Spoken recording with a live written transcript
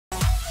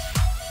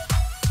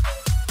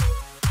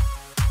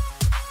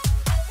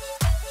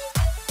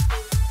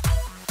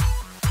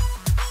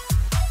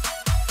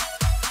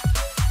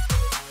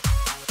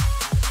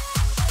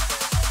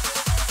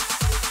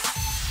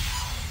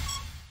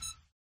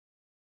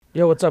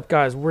Yo, what's up,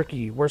 guys?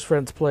 Rikki, Worst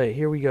Friends Play.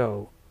 Here we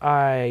go.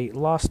 I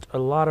lost a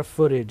lot of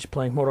footage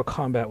playing Mortal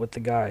Kombat with the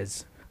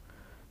guys,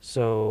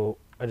 so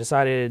I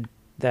decided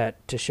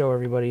that to show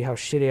everybody how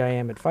shitty I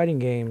am at fighting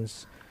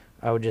games,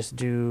 I would just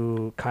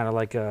do kind of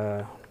like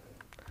a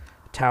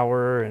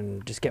tower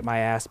and just get my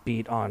ass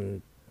beat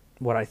on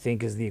what I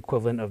think is the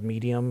equivalent of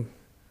medium,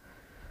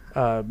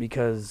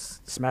 because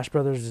Smash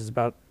Brothers is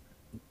about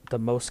the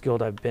most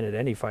skilled I've been at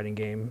any fighting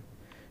game,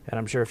 and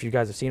I'm sure if you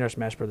guys have seen our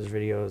Smash Brothers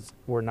videos,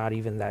 we're not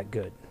even that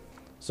good.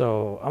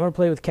 So I'm gonna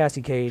play with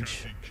Cassie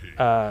Cage.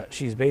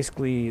 She's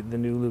basically the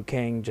new Liu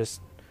Kang,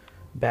 just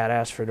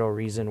badass for no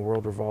reason.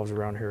 World revolves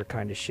around her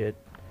kind of shit.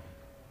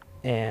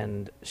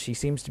 And she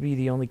seems to be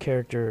the only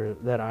character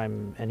that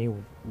I'm any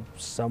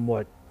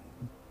somewhat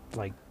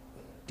like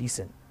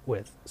decent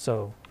with.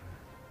 So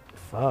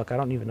fuck, I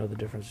don't even know the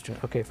difference between.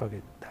 Okay, fuck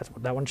it.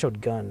 That one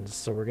showed guns,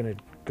 so we're gonna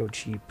go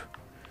cheap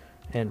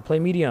and play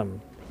medium.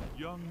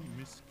 Young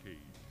Miss Cage,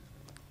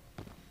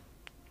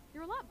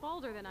 You're a lot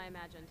bolder than I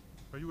imagined.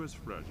 are you as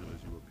fragile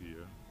as you appear?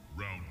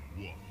 Round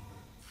one,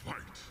 fight.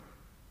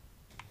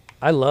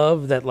 I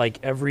love that like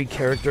every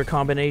character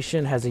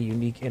combination has a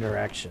unique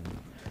interaction.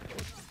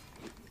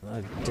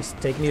 Just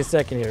take me a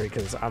second here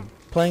because I'm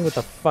playing with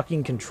a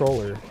fucking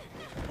controller.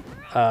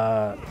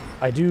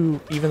 I do,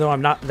 even though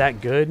I'm not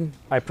that good,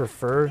 I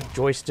prefer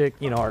joystick,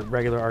 you know, our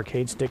regular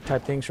arcade stick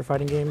type things for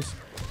fighting games.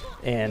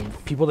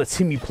 And people that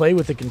see me play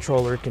with the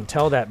controller can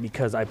tell that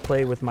because I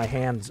play with my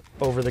hands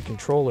over the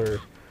controller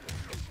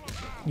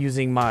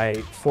using my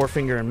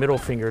forefinger and middle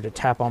finger to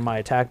tap on my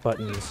attack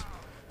buttons,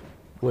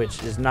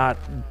 which is not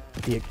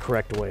the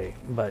correct way,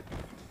 but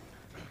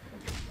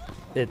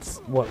it's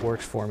what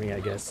works for me, I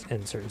guess,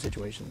 in certain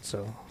situations.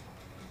 So,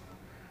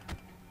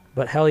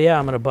 but hell yeah,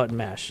 I'm gonna button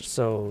mash,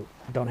 so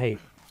don't hate.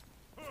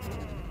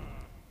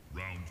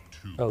 Round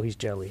two. Oh, he's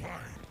jelly.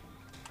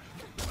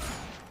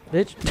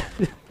 Bitch.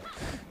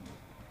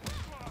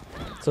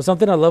 So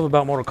something I love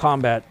about Mortal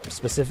Kombat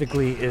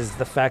specifically is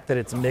the fact that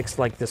it's mixed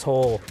like this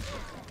whole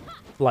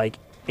like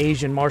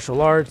Asian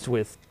martial arts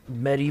with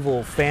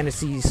medieval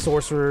fantasy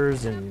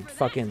sorcerers and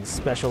fucking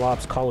special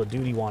ops Call of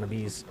Duty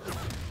wannabes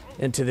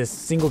into this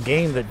single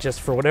game that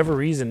just for whatever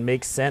reason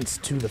makes sense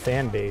to the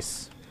fan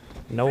base.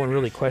 No one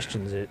really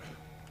questions it.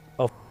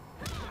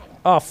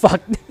 Oh fuck.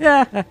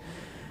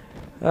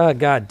 Oh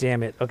god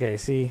damn it. Okay,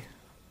 see.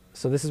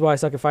 So this is why I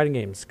suck at fighting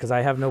games, because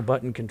I have no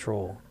button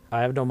control.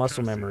 I have no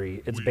muscle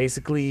memory. It's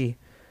basically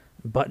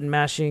button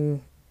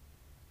mashing,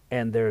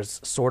 and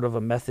there's sort of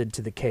a method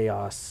to the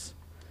chaos,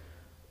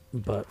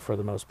 but for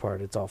the most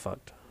part, it's all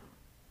fucked.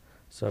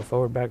 So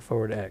forward, back,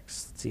 forward,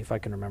 X. Let's see if I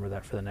can remember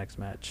that for the next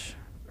match.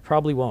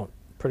 Probably won't.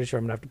 Pretty sure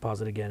I'm gonna have to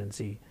pause it again and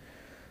see.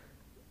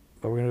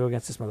 But we're gonna go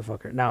against this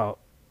motherfucker. Now,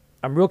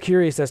 I'm real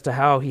curious as to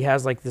how he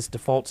has like this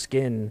default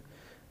skin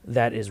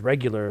that is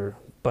regular,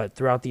 but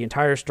throughout the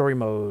entire story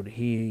mode,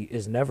 he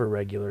is never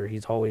regular.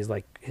 He's always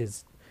like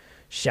his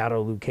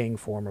Shadow Liu Kang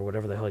form or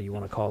whatever the hell you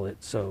want to call it.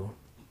 So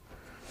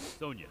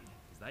Sonya,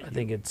 is that I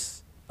think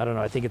it's, I don't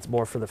know, I think it's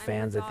more for the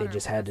fans that they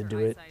just had to do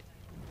it,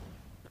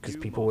 because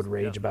people would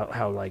rage about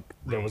how like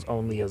there was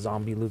only a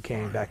zombie Liu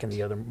Kang back in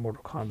the other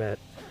Mortal Kombat.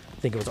 I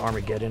think it was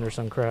Armageddon or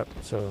some crap.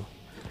 So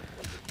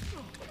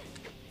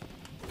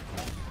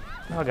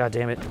oh god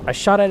damn it, I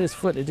shot at his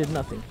foot, it did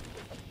nothing.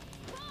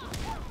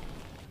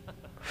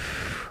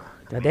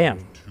 God damn.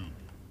 Two,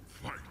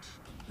 fight.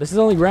 This is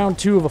only round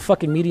 2 of a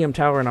fucking medium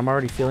tower, and I'm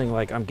already feeling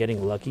like I'm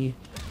getting lucky.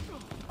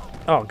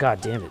 Oh, god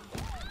damn it.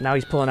 Now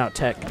he's pulling out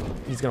tech.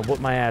 He's gonna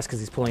whoop my ass because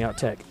he's pulling out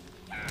tech.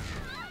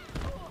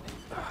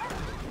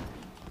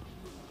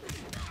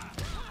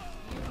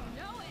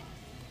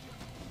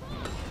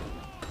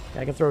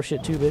 I can throw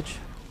shit too, bitch.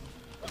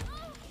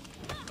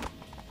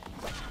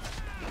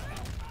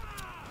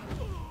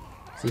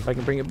 See if I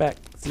can bring it back.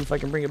 See if I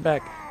can bring it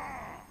back.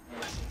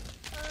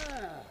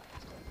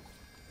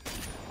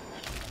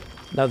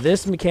 Now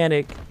this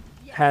mechanic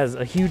has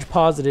a huge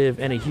positive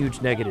and a huge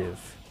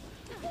negative.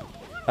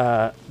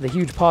 The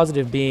huge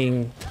positive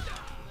being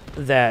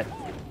that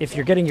if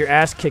you're getting your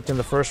ass kicked in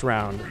the first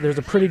round, there's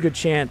a pretty good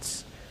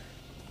chance...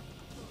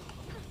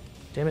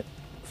 Damn it.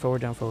 Forward,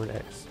 down, forward,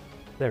 X.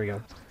 There we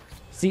go.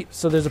 See,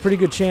 so there's a pretty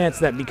good chance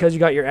that because you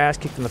got your ass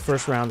kicked in the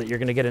first round that you're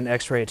going to get an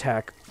X-ray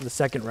attack the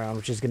second round,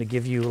 which is going to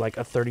give you like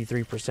a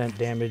 33%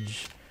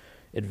 damage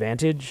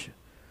advantage.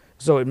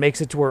 So it makes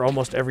it to where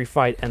almost every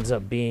fight ends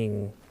up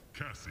being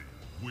Cassie,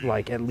 win.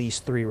 like at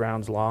least 3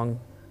 rounds long,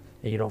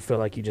 and you don't feel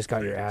like you just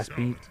got your ass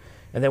beat.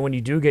 And then when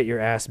you do get your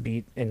ass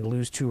beat and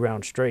lose 2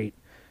 rounds straight,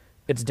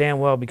 it's damn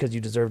well because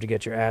you deserve to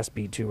get your ass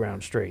beat 2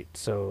 rounds straight.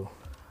 So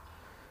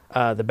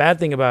the bad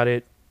thing about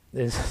it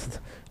is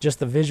just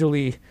the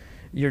visually,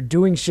 you're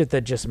doing shit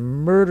that just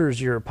murders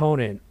your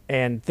opponent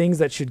and things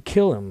that should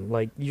kill him.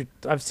 Like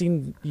I've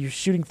seen you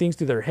shooting things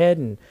through their head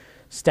and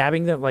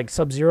stabbing them. Like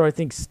Sub-Zero, I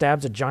think,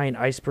 stabs a giant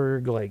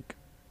iceberg like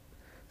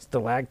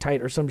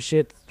stalactite or some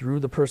shit through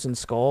the person's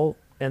skull,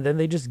 and then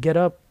they just get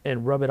up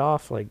and rub it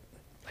off. Like,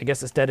 I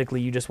guess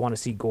aesthetically you just want to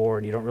see gore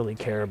and you don't really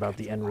care about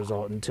the end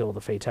result until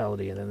the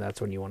fatality, and then that's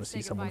when you want to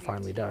see someone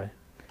finally die.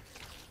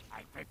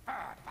 I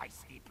prefer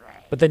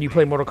But then you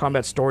play Mortal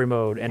Kombat story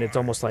mode, and it's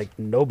almost like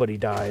nobody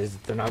dies.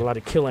 They're not allowed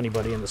to kill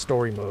anybody in the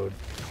story mode,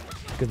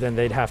 because then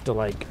they'd have to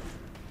like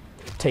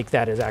take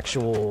that as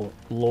actual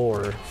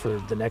lore for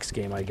the next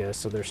game, I guess.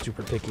 So they're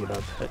super picky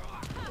about that.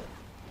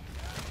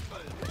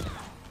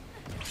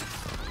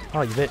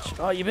 Oh, you bitch!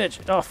 Oh, you bitch!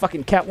 Oh,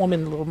 fucking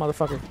Catwoman, little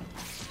motherfucker!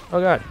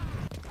 Oh god,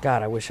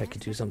 God, I wish I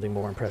could do something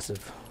more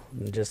impressive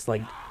than just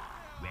like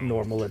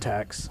normal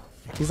attacks.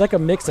 He's like a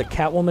mix of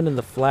Catwoman and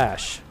the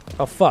Flash.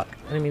 Oh fuck!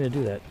 I didn't mean to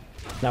do that.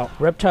 Now,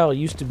 Reptile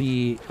used to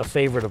be a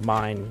favorite of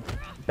mine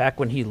back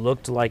when he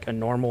looked like a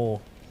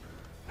normal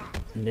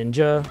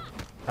ninja.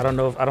 I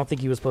don't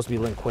think he was supposed to be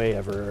Lin Kuei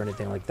ever or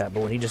anything like that,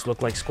 but when he just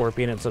looked like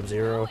Scorpion and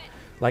Sub-Zero,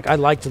 like I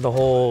liked the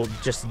whole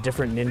just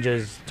different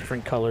ninjas,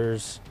 different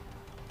colors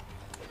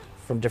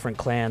from different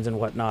clans and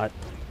whatnot.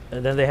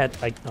 And then they had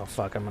like, oh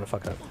fuck, I'm gonna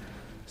fuck up.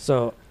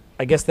 So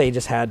I guess they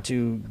just had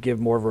to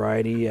give more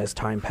variety as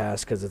time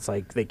passed, because it's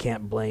like they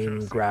can't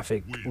blame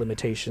graphic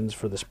limitations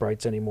for the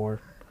sprites anymore.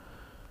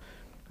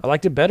 I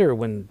liked it better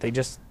when they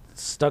just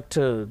stuck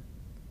to,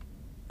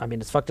 I mean,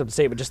 it's fucked up to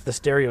say, but just the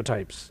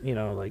stereotypes, you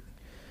know, like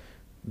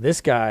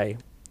this guy,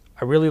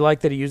 I really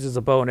like that he uses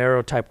a bow and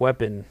arrow type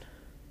weapon,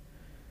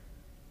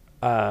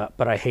 but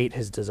I hate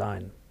his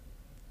design.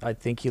 I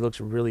think he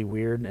looks really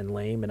weird and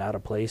lame and out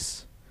of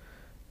place.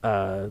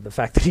 The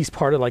fact that he's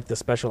part of like the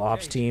special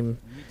ops team,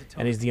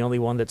 and he's the only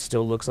one that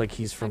still looks like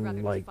he's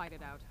from like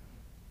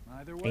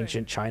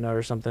ancient China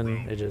or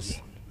something. It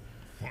just,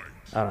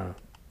 I don't know.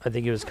 I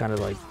think it was kind of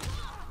like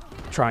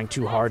trying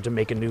too hard to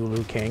make a new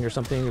Liu Kang or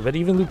something. But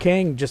even Liu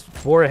Kang just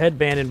wore a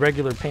headband and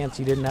regular pants.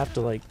 He didn't have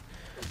to like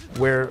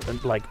wear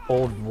a, like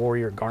old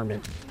warrior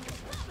garment.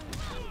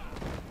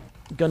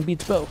 Gun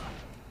beats bow.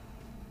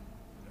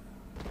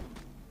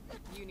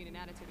 You need an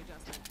attitude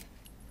adjustment.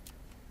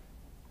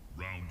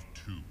 Round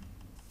 2.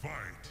 Fight.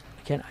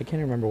 I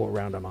can't remember what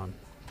round I'm on.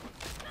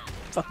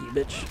 Fuck you,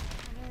 bitch.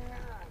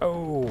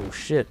 Oh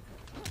shit.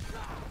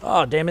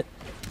 Oh damn it.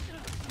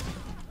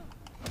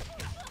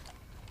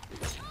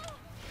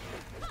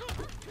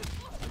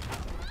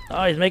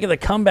 Oh, he's making the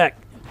comeback.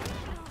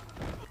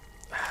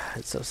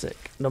 It's so sick.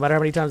 No matter how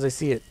many times I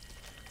see it.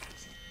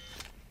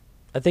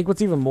 I think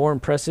what's even more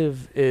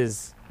impressive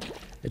is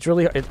it's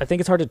really, I think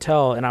it's hard to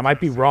tell, and I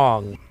might be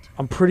wrong.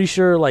 I'm pretty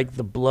sure like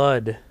the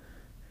blood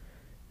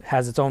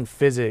has its own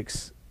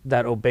physics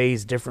that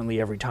obeys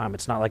differently every time.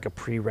 It's not like a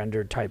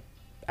pre-rendered type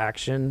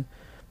action,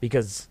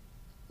 because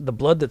the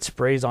blood that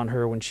sprays on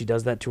her when she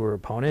does that to her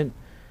opponent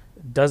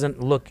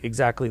doesn't look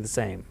exactly the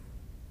same.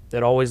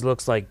 It always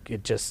looks like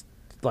it just,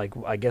 like,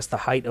 I guess the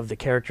height of the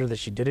character that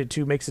she did it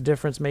to makes a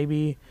difference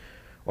maybe,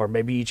 or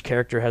maybe each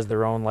character has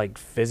their own like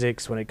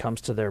physics when it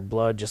comes to their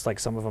blood, just like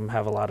some of them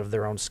have a lot of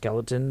their own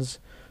skeletons,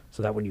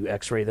 so that when you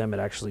x-ray them it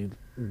actually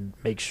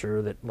makes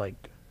sure that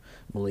like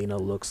Melina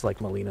looks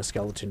like Melina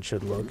skeleton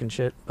should look and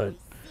shit. But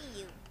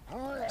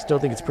still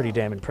think it's pretty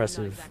damn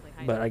impressive.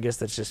 But I guess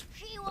that's just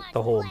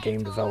the whole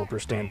game developer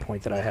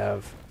standpoint that I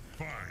have.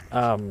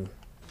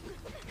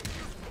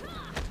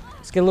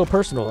 Let's get a little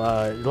personal.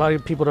 A lot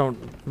of people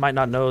might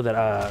not know that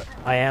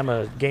I am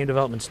a game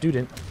development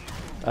student.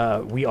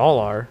 We all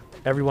are.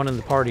 Everyone in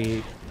the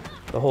party,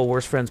 the whole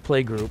Worst Friends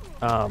play group.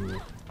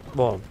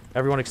 Well,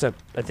 everyone except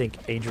I think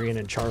Adrian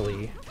and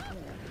Charlie.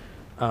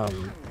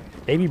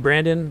 Maybe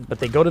Brandon, but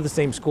they go to the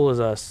same school as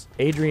us.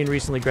 Adrian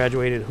recently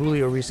graduated.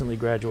 Julio recently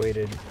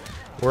graduated.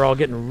 We're all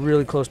getting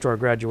really close to our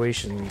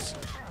graduations.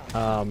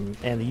 And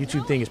the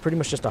YouTube thing is pretty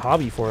much just a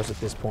hobby for us at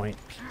this point.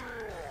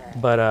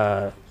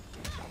 But,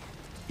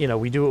 you know,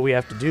 we do what we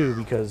have to do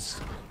because,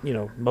 you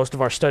know, most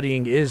of our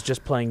studying is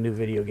just playing new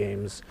video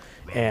games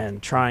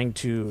and trying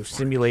to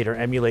simulate or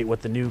emulate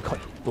what the new,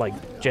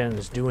 like, gen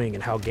is doing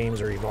and how games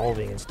are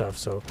evolving and stuff.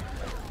 So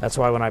that's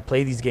why when I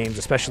play these games,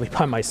 especially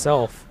by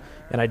myself,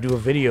 and I do a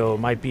video, it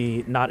might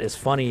be not as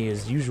funny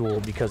as usual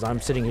because I'm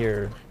sitting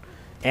here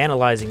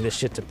analyzing this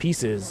shit to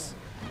pieces,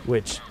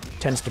 which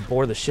tends to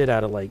bore the shit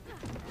out of, like,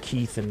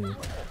 Keith and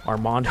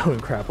Armando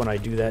and crap when I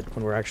do that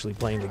when we're actually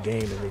playing the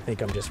game and they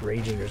think I'm just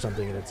raging or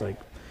something, and it's like,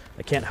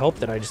 I can't help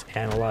that I just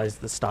analyze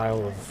the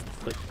style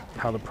of like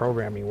how the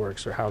programming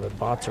works or how the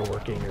bots are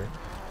working or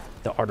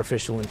the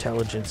artificial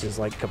intelligence's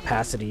like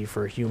capacity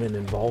for human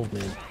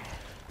involvement.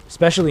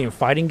 Especially in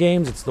fighting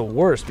games, it's the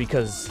worst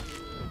because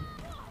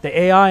the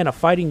AI in a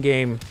fighting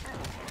game,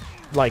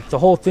 like the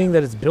whole thing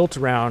that it's built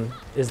around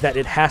is that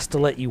it has to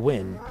let you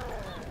win.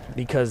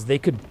 Because they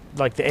could,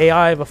 like the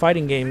AI of a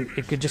fighting game,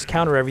 it could just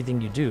counter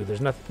everything you do. There's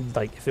nothing,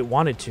 like if it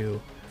wanted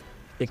to,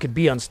 it could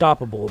be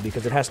unstoppable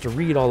because it has to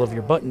read all of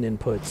your button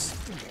inputs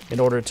in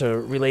order to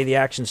relay the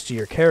actions to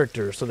your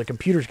character. So the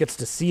computer gets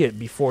to see it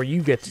before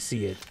you get to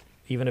see it,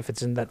 even if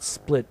it's in that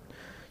split,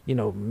 you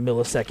know,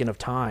 millisecond of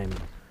time.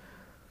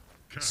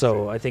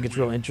 So I think it's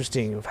real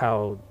interesting of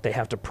how they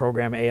have to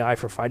program AI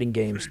for fighting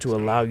games to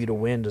allow you to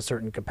win to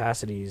certain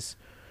capacities.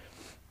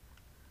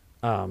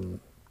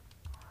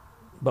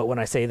 But when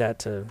I say that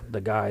to the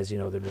guys, you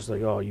know, they're just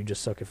like, oh, you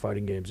just suck at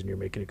fighting games and you're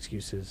making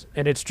excuses.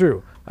 And it's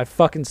true. I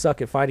fucking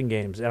suck at fighting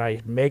games and I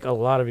make a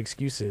lot of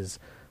excuses.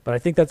 But I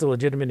think that's a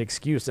legitimate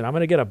excuse, and I'm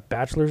going to get a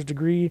bachelor's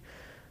degree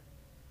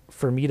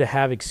for me to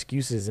have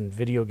excuses in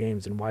video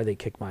games and why they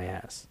kick my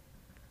ass.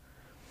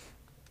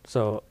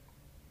 So,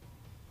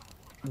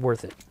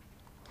 worth it.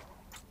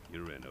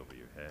 You're in over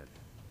your head.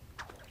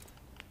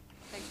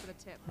 Thanks for the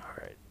tip. All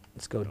right,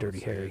 let's go, Dirty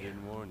Don't say I Harry.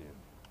 didn't warn you.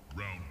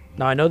 Round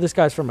Now, I know this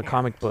guy's from a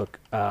comic book.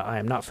 I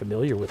am not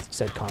familiar with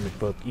said comic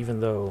book, even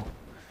though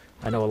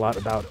I know a lot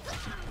about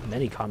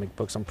many comic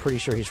books. I'm pretty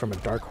sure he's from a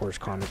Dark Horse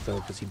comic, though,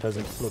 because he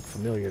doesn't look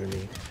familiar to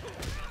me.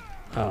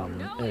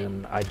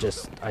 And I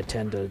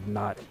tend to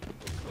not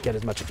get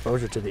as much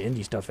exposure to the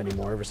indie stuff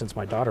anymore ever since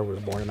my daughter was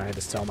born and I had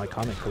to sell my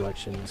comic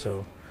collection,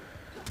 so...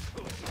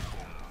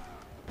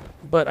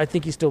 But I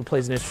think he still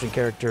plays an interesting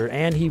character,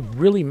 and he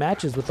really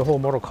matches with the whole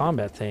Mortal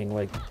Kombat thing.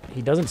 Like,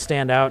 he doesn't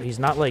stand out. He's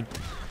not like,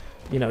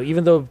 you know,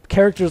 even though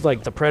characters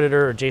like the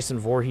Predator or Jason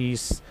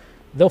Voorhees,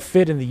 they'll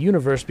fit in the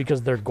universe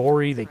because they're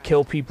gory, they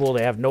kill people,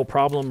 they have no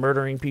problem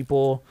murdering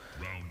people,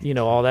 you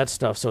know, all that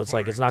stuff. So it's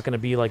like, it's not going to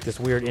be like this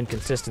weird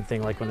inconsistent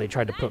thing like when they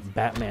tried to put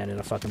Batman in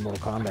a fucking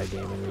Mortal Kombat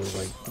game, and it was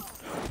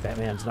like,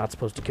 Batman's not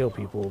supposed to kill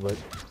people. But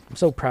I'm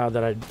so proud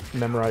that I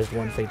memorized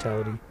one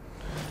fatality.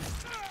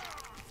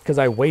 Because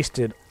I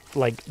wasted...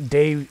 like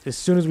as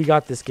soon as we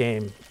got this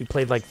game, we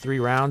played like 3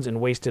 rounds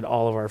and wasted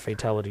all of our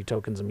fatality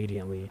tokens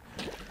immediately.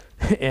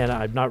 And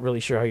I'm not really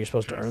sure how you're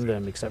supposed to earn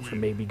them except for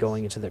maybe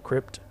going into the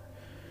crypt,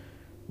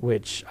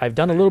 which I've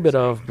done a little bit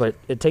of, but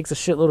it takes a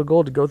shitload of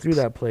gold to go through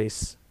that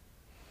place.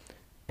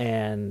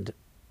 And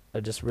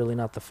I'm just really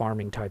not the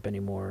farming type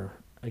anymore.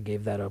 I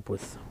gave that up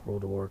with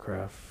World of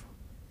Warcraft.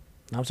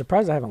 I'm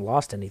surprised I haven't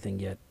lost anything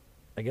yet.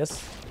 I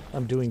guess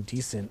I'm doing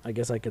decent. I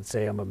guess I could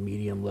say I'm a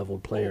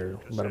medium-leveled player,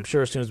 but I'm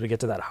sure as soon as we get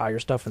to that higher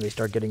stuff and they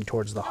start getting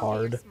towards the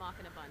hard,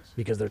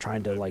 because they're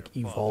trying to like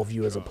evolve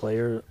you as a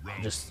player,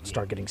 just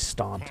start getting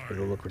stomped.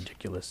 It'll look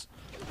ridiculous.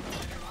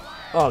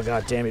 Oh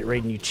god damn it,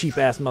 Raiden, you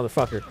cheap-ass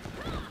motherfucker.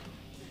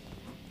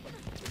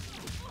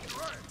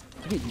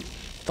 Look at you.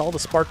 All the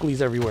sparklies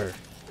everywhere.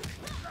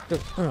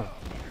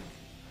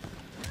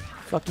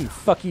 Fuck you,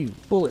 fuck you.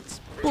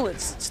 Bullets,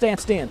 bullets,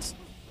 stance, stance.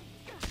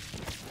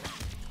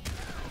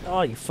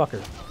 Oh, you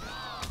fucker.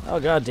 Oh,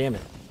 god damn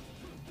it.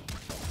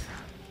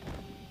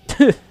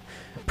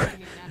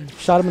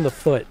 Shot him in the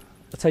foot.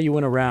 That's how you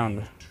win a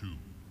round.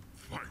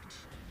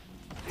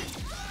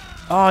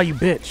 Oh, you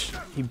bitch.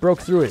 He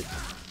broke through it.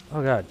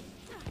 Oh, god.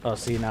 Oh,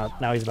 see, now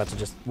he's about to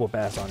just whoop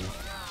ass on you.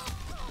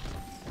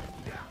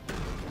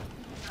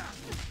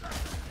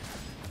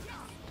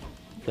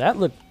 That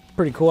looked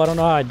pretty cool. I don't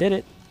know how I did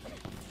it.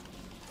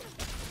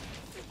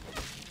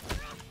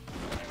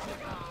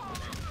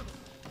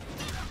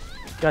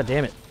 God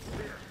damn it.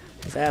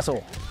 This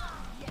asshole.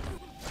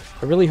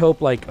 I really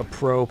hope like a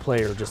pro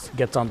player just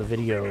gets on the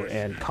video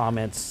and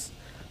comments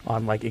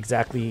on like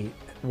exactly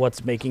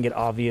what's making it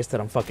obvious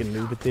that I'm fucking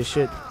noob at this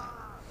shit.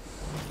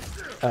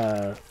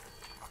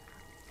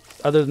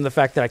 Other than the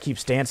fact that I keep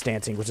stance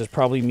dancing, which is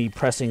probably me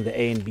pressing the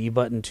A and B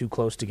button too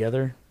close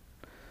together.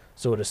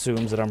 So it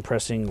assumes that I'm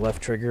pressing left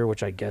trigger,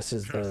 which I guess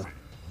is the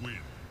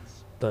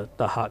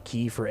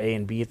hotkey for A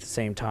and B at the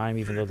same time,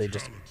 even though they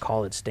just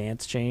call it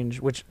stance change,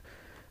 which...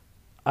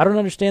 I don't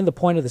understand the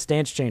point of the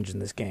stance change in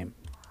this game.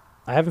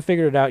 I haven't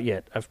figured it out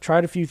yet. I've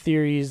tried a few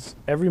theories.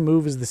 Every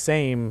move is the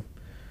same.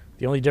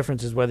 The only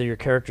difference is whether your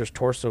character's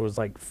torso is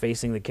like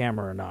facing the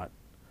camera or not.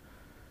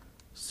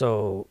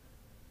 So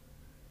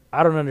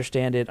I don't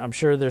understand it. I'm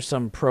sure there's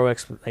some pro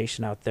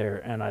explanation out there,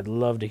 and I'd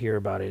love to hear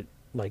about it.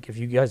 Like, if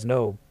you guys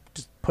know,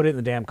 just put it in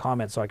the damn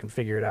comments so I can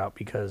figure it out,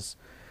 because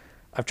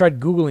I've tried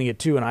Googling it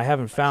too, and I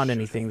haven't found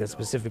anything that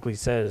specifically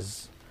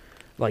says...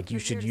 like, you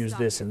should use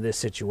this in this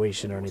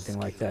situation or anything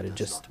like that. It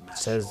just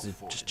says it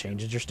just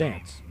changes your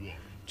stance.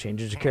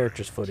 Changes your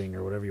character's footing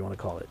or whatever you want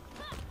to call it.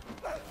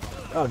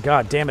 Oh,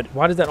 god damn it.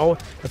 Why does that always...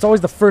 that's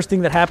always the first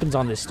thing that happens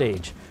on this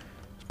stage.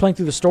 Playing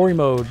through the story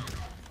mode,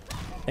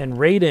 and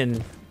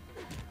Raiden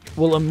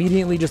will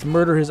immediately just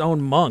murder his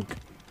own monk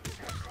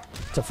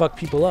to fuck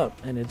people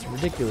up, and it's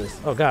ridiculous.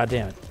 Oh, god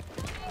damn it.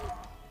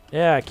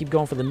 Yeah, I keep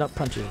going for the nut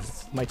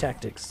punches. My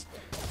tactics.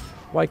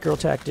 White girl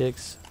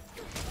tactics.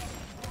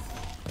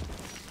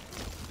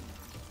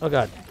 Oh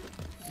god.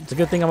 It's a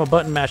good thing I'm a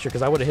button masher,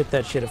 because I would have hit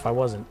that shit if I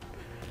wasn't.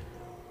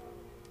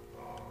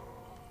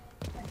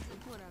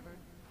 Whatever.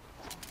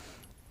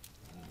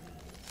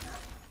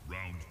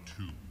 Round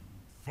 2.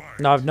 Fight.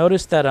 Now, I've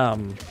noticed that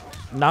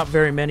not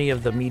very many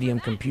of the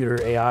medium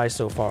computer AI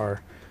so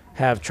far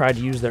have tried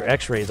to use their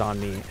x-rays on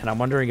me, and I'm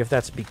wondering if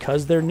that's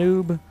because they're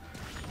noob,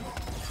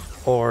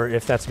 or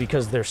if that's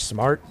because they're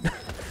smart,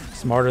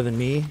 smarter than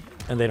me,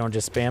 and they don't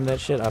just spam that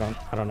shit. I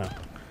don't know.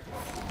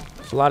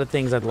 A lot of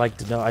things I'd like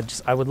to know.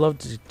 I would love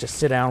to just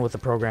sit down with the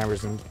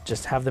programmers and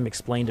just have them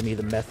explain to me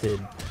the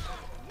method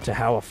to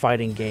how a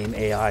fighting game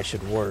AI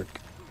should work,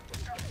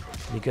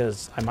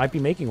 because I might be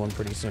making one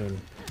pretty soon,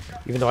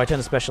 even though I tend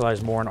to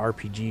specialize more in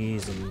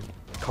RPGs and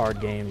card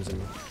games and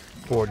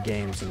board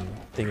games and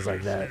things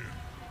like that.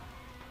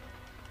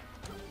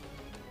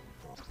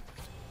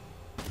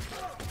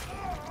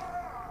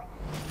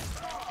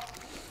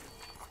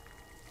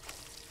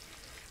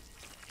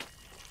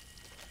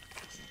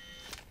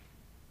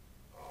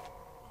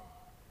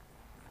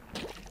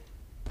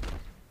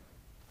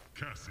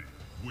 Cassie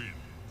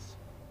wins.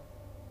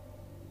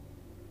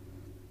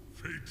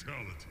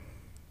 Fatality.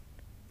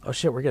 Oh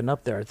shit, we're getting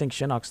up there. I think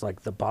Shinnok's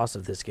like the boss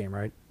of this game,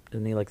 right?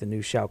 Isn't he like the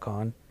new Shao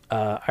Kahn?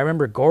 I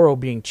remember Goro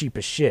being cheap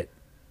as shit.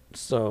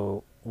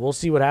 So we'll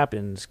see what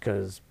happens,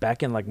 because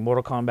back in like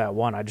Mortal Kombat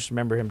 1, I just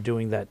remember him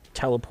doing that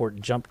teleport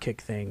jump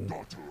kick thing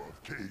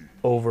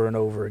over and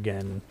over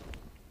again.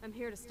 I'm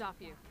here to stop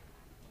you.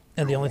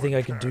 And the only thing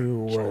I could do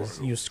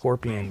was use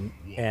Scorpion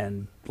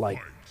and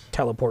like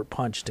teleport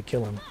punch to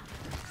kill him.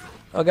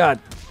 Oh god.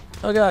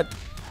 Oh god.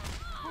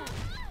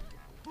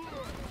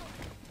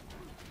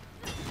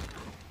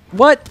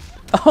 What?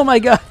 Oh my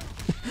god.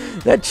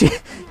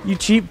 You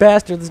cheap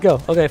bastard. Let's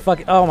go. Okay, fuck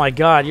it. Oh my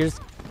god. You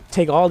just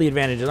take all the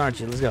advantages, aren't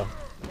you? Let's go.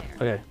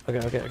 Okay,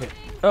 okay, okay, okay.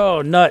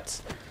 Oh,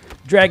 nuts.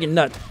 Dragon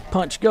nut.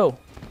 Punch, go.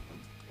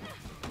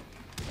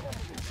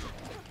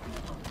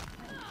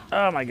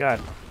 Oh my god.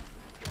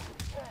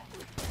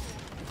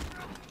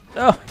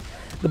 Oh,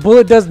 the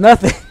bullet does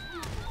nothing.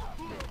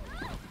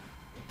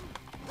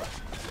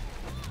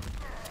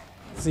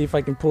 Let's see if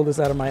I can pull this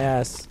out of my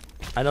ass.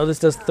 I know this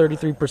does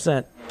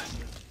 33%.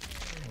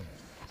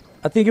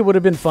 I think it would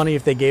have been funny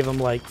if they gave him,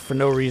 like, for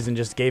no reason,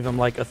 just gave him,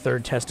 like, a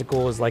third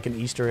testicle as, like, an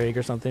Easter egg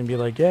or something. Be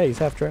like, yeah, he's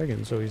half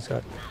dragon, so he's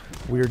got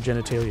weird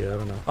genitalia. I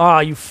don't know.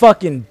 Ah, you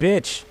fucking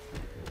bitch.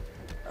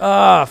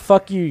 Ah,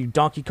 fuck you, you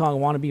Donkey Kong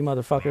wannabe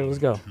motherfucker. Let's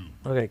go.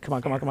 Okay, come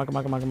on, come on, come on, come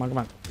on, come on, come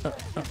on, come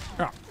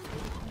on.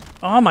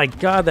 Oh my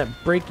god, that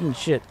breaking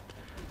shit.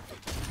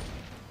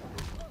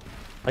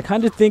 I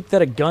kind of think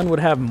that a gun would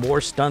have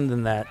more stun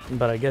than that,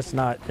 but I guess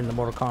not in the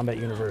Mortal Kombat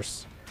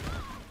universe.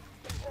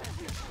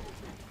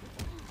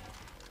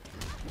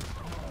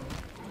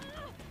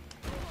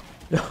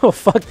 Oh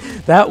fuck,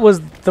 that was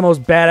the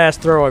most badass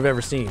throw I've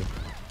ever seen.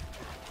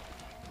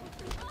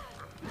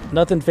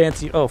 Nothing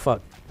fancy. Oh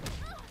fuck.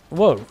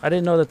 Whoa, I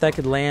didn't know that that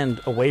could land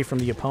away from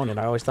the opponent.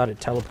 I always thought it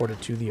teleported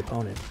to the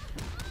opponent.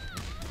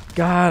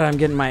 God, I'm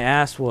getting my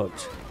ass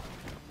whooped.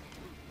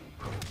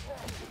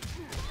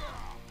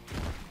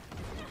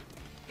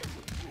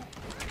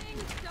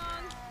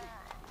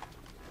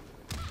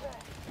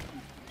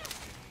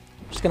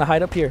 Just gonna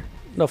hide up here.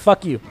 No,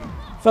 fuck you.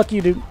 Fuck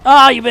you, dude.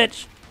 Ah, you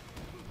bitch!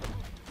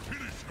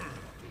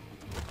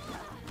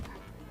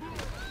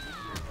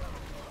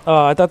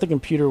 Oh, I thought the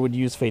computer would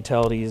use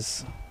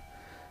fatalities.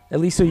 At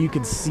least so you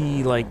could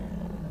see, like,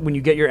 when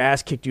you get your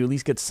ass kicked, you at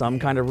least get some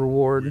kind of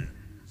reward.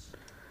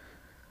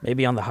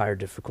 Maybe on the higher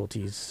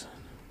difficulties.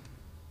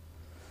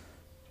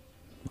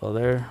 Well,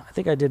 there, I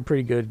think I did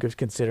pretty good, just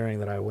considering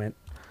that I went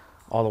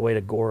all the way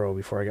to Goro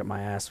before I got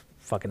my ass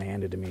fucking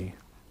handed to me.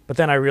 But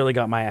then I really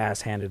got my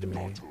ass handed to me.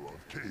 And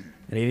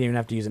he didn't even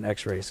have to use an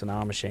X-ray, so now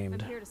I'm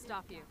ashamed. I'm here to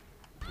stop you.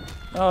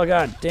 Oh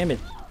god, damn it.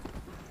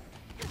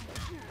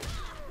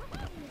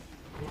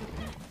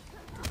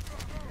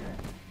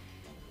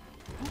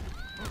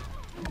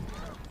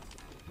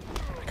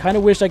 I kind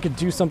of wish I could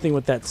do something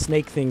with that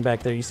snake thing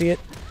back there. You see it?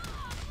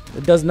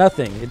 It does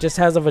nothing. It just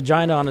has a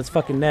vagina on its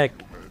fucking neck.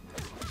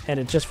 And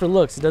it's just for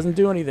looks. It doesn't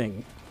do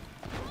anything.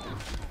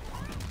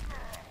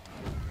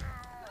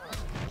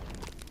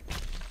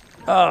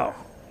 Oh,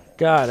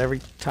 God,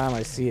 every time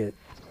I see it.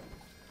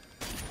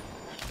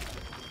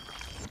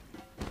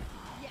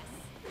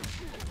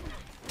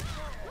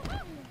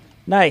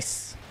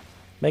 Nice.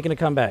 Making a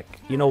comeback.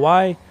 You know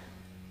why?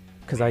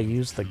 Because I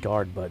used the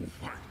guard button.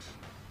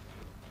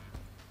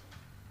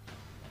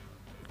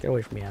 Get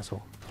away from me,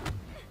 asshole.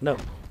 No.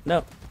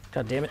 No.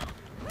 God damn it.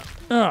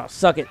 Oh,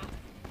 suck it.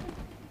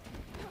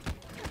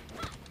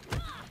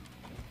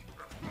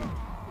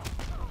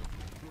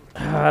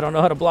 I don't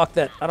know how to block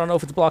that. I don't know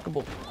if it's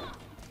blockable.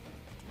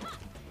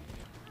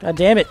 God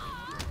damn it.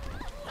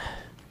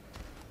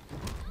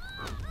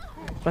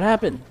 What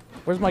happened?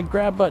 Where's my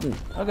grab button?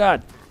 Oh,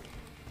 God.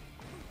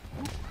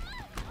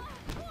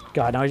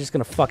 God, now he's just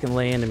going to fucking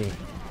lay into me.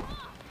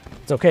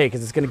 It's okay,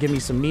 because it's going to give me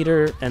some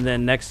meter, and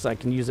then next I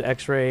can use the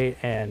X-ray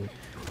and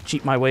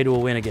cheat my way to a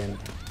win again.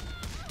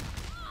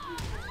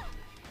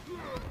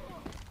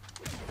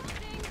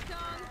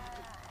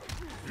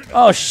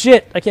 Oh,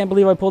 shit. I can't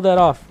believe I pulled that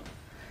off.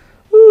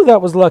 Ooh,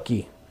 that was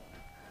lucky.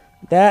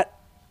 That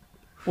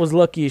was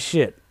lucky as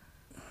shit.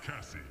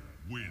 Cassie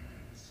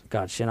wins.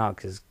 God,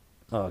 Shinnok is...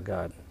 Oh,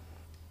 God.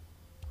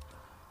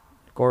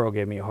 Goro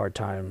gave me a hard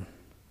time.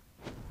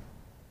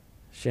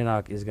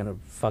 Shinnok is going to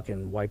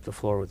fucking wipe the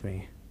floor with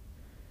me.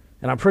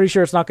 And I'm pretty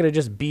sure it's not going to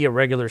just be a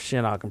regular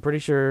Shinnok. I'm pretty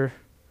sure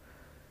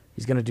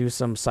he's going to do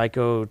some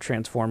psycho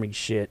transforming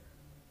shit.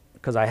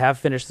 Because I have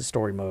finished the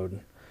story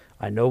mode.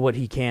 I know what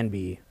he can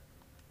be.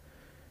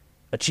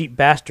 A cheap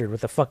bastard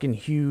with a fucking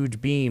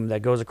huge beam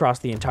that goes across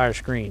the entire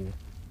screen.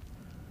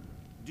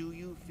 Do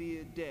you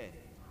fear death?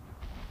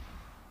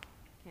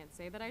 Can't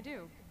say that I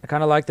do. I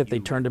kind of like that they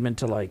turned him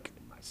into, like,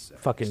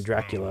 fucking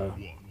Dracula.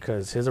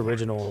 Because his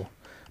original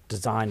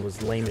design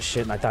was lame as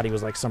shit, and I thought he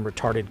was, like, some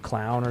retarded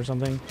clown or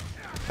something.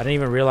 I didn't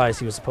even realize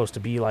he was supposed to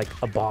be, like,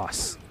 a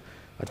boss.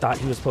 I thought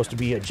he was supposed to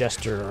be a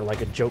jester or, like,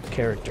 a joke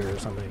character or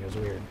something. It was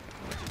weird.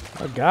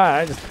 Oh,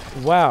 God.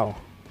 Wow.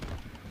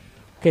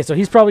 Okay, so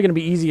he's probably going to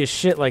be easy as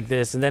shit like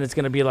this, and then it's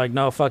going to be like,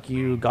 no, fuck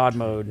you, God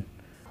mode.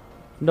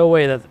 No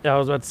way that... I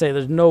was about to say,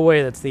 there's no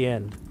way that's the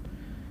end.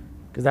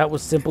 Because that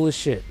was simple as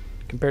shit.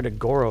 Compared to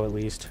Goro, at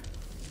least.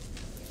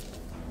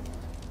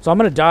 So I'm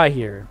going to die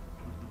here.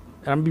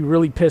 And I'm going to be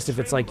really pissed if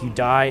it's like you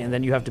die, and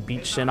then you have to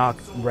beat Shinnok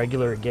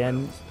regular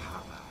again.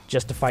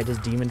 Just to fight his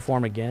demon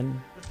form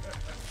again.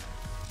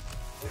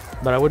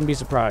 But I wouldn't be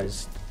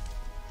surprised.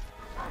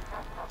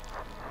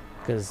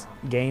 Because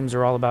games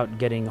are all about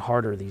getting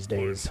harder these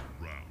days.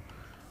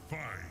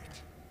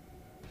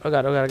 Oh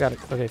god, I got it.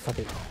 Okay, fuck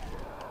it.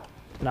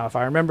 Now, if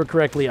I remember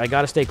correctly, I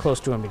gotta stay close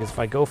to him, because if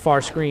I go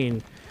far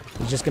screen,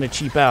 he's just gonna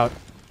cheap out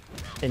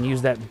and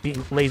use that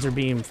laser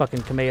beam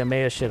fucking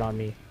Kamehameha shit on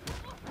me.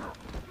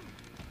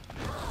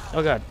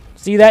 Oh god.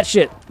 See that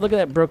shit? Look at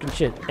that broken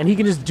shit. And he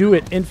can just do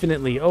it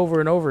infinitely, over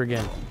and over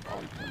again.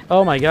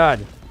 Oh my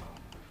god.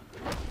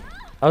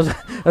 I was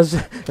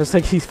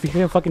like, he's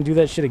gonna fucking do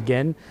that shit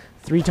again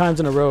 3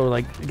 times in a row.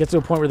 Like, it gets to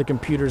a point where the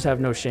computers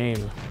have no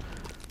shame.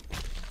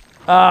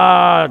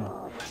 Ah,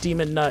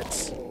 demon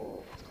nuts.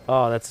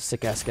 Oh, that's a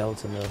sick ass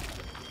skeleton though.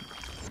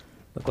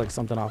 Look like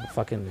something off a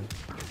fucking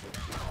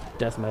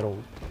death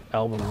metal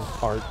album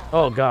art.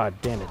 Oh god,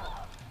 damn it.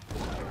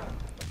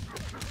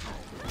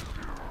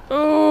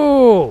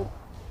 Oh!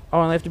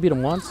 Oh, and I have to beat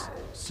him once?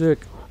 Sick.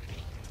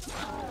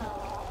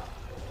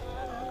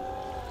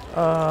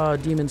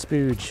 Demon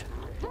spooge.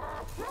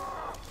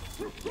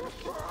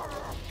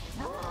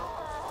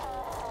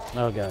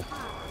 Oh god.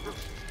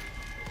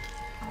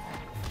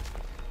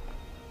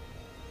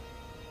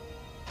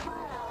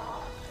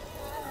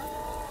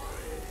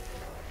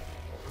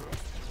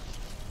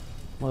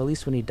 Well, at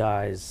least when he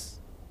dies,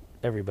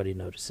 everybody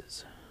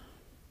notices.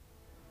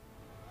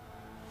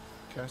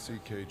 Cassie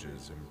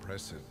Cage's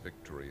impressive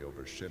victory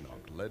over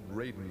Shinnok led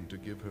Raiden to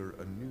give her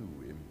a new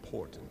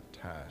important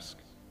task: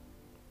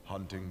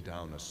 hunting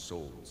down a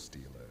soul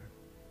stealer.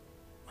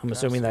 I'm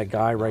assuming that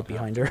guy right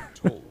behind her.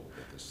 Told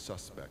that the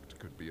suspect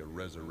could be a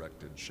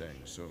resurrected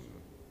Shang Tsung.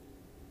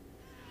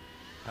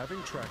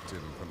 Having tracked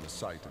him from the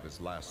site of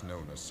his last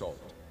known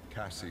assault,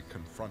 Cassie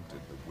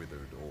confronted the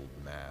withered old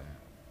man.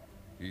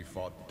 He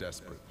fought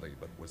desperately,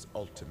 but was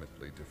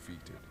ultimately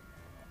defeated.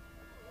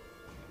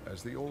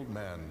 As the old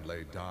man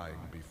lay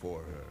dying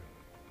before her,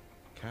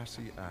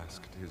 Cassie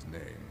asked his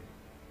name.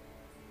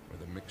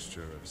 With a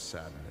mixture of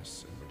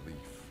sadness and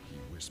relief, he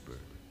whispered,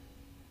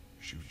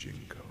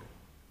 Shujinko.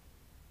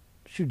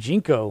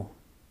 Shujinko?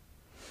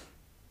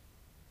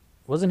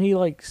 Wasn't he,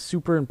 like,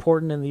 super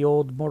important in the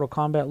old Mortal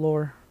Kombat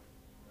lore?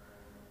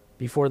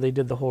 Before they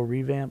did the whole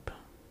revamp?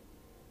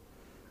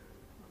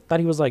 Thought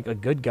he was, like, a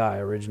good guy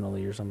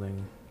originally or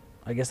something.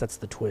 I guess that's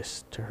the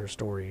twist to her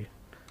story.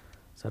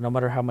 So no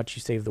matter how much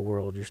you save the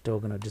world, you're still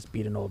gonna just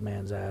beat an old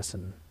man's ass.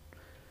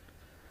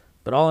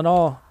 But all in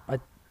all, I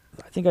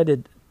think I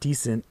did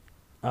decent.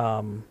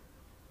 Might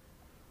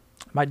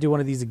do one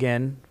of these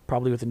again,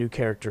 probably with a new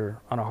character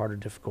on a harder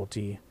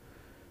difficulty,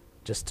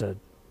 just to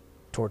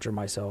torture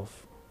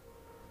myself.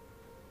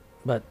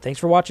 But thanks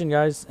for watching,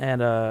 guys,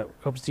 and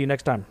hope to see you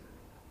next time.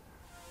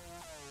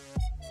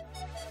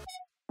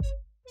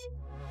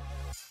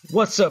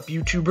 What's up,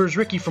 YouTubers?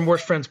 Ricky from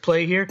Worst Friends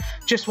Play here.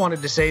 Just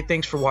wanted to say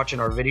thanks for watching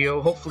our video.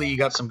 Hopefully you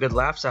got some good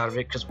laughs out of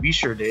it, because we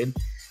sure did.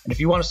 And if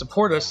you want to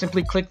support us,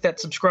 simply click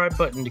that subscribe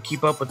button to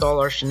keep up with all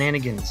our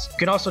shenanigans. You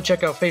can also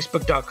check out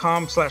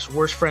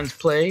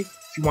facebook.com/worstfriendsplay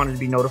if you wanted to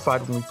be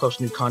notified when we post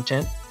new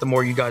content. The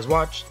more you guys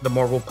watch, the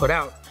more we'll put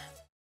out.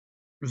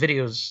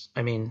 Videos,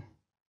 I mean...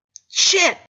 Shit!